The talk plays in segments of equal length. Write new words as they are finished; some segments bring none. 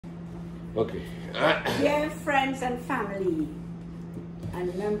Okay. Dear friends and family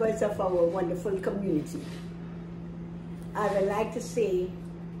and members of our wonderful community, I would like to say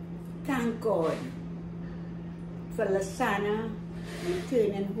thank God for Lasana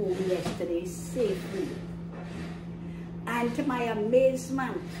returning home yesterday safely. And to my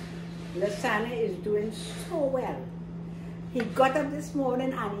amazement, Lasana is doing so well. He got up this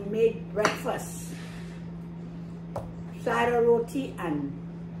morning and he made breakfast. Sada roti and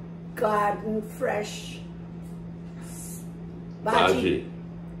garden fresh bhaji.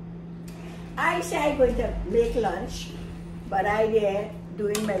 I say I'm going to make lunch, but I there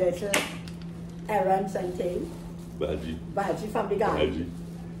doing my little errands and things. Bhaji from the garden.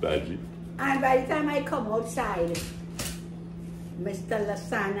 Bhaji. And by the time I come outside, Mr.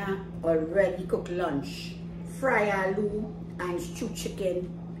 Lasana already cooked lunch. Fry aloo and stewed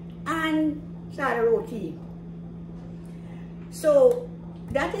chicken and sada roti. So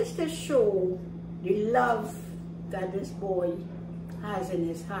that is to show the love that this boy has in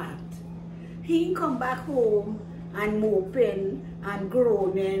his heart. He can come back home and moping and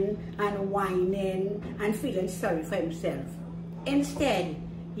groaning and whining and feeling sorry for himself. Instead,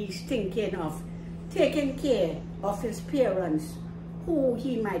 he's thinking of taking care of his parents who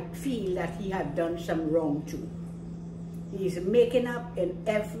he might feel that he had done some wrong to. He's making up in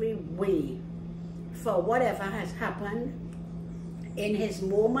every way for whatever has happened. In his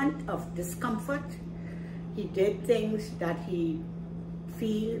moment of discomfort, he did things that he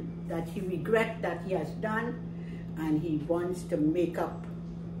feels that he regrets that he has done, and he wants to make up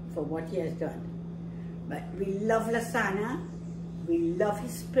for what he has done. But we love Lasana, we love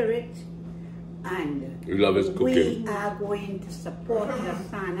his spirit, and we love his cooking. We are going to support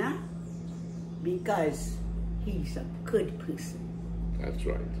Lasana because he's a good person. That's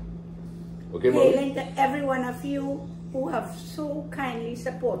right. Okay, hailing to every one of you who have so kindly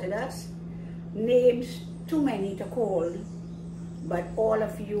supported us. Names too many to call, but all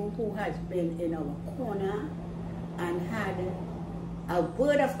of you who has been in our corner and had a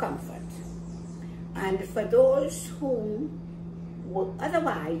word of comfort. And for those who were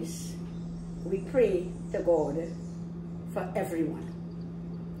otherwise, we pray to God for everyone.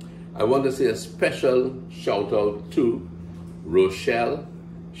 I want to say a special shout out to Rochelle,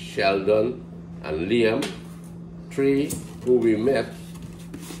 Sheldon, and Liam, three who we met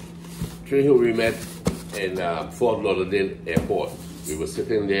in Fort Lauderdale Airport. We were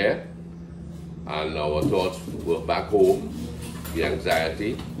sitting there and our thoughts were back home, the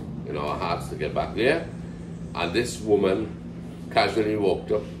anxiety in our hearts to get back there. And this woman casually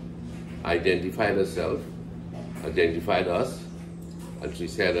walked up, identified herself, identified us, and she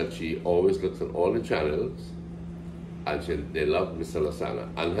said that she always looks at all the channels and they love Mr. Lasana.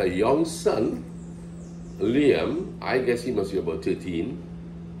 And her young son, Liam, I guess he must be about 13,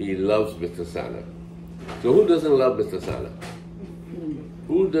 he loves Mr. Sana. So who doesn't love Mr. Sana?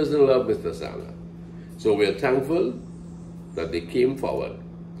 Who doesn't love Mr. Sana? So we're thankful that they came forward.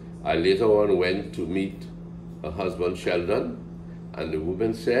 I later on went to meet her husband, Sheldon, and the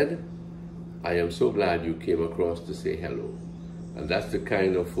woman said, I am so glad you came across to say hello. And that's the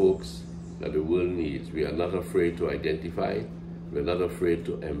kind of folks that the world needs. We are not afraid to identify. We're not afraid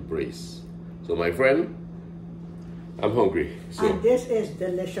to embrace. So my friend, I'm hungry. So. And this is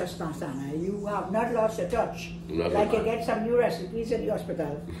delicious Lasana. You have not lost your touch. Not like you get some new recipes in the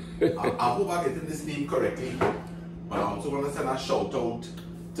hospital. I hope I'm getting this name correctly. But I also want to send a shout out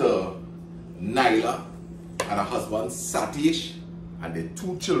to Naila and her husband Satish and their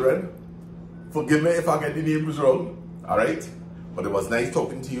 2 children. Forgive me if I get the names wrong. Alright? But it was nice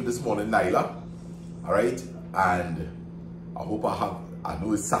talking to you this morning, Naila. Alright? And I hope I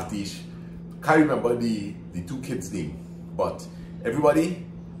know it's Satish. Can't remember the 2 kids' name. But everybody,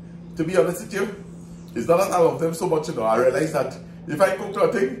 to be honest with you, it's not that I love them so much, you know. I realize that if I cook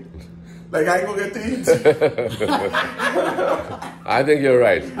a thing, like I go get to eat. I think you're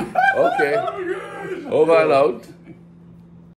right. Okay. Over and out.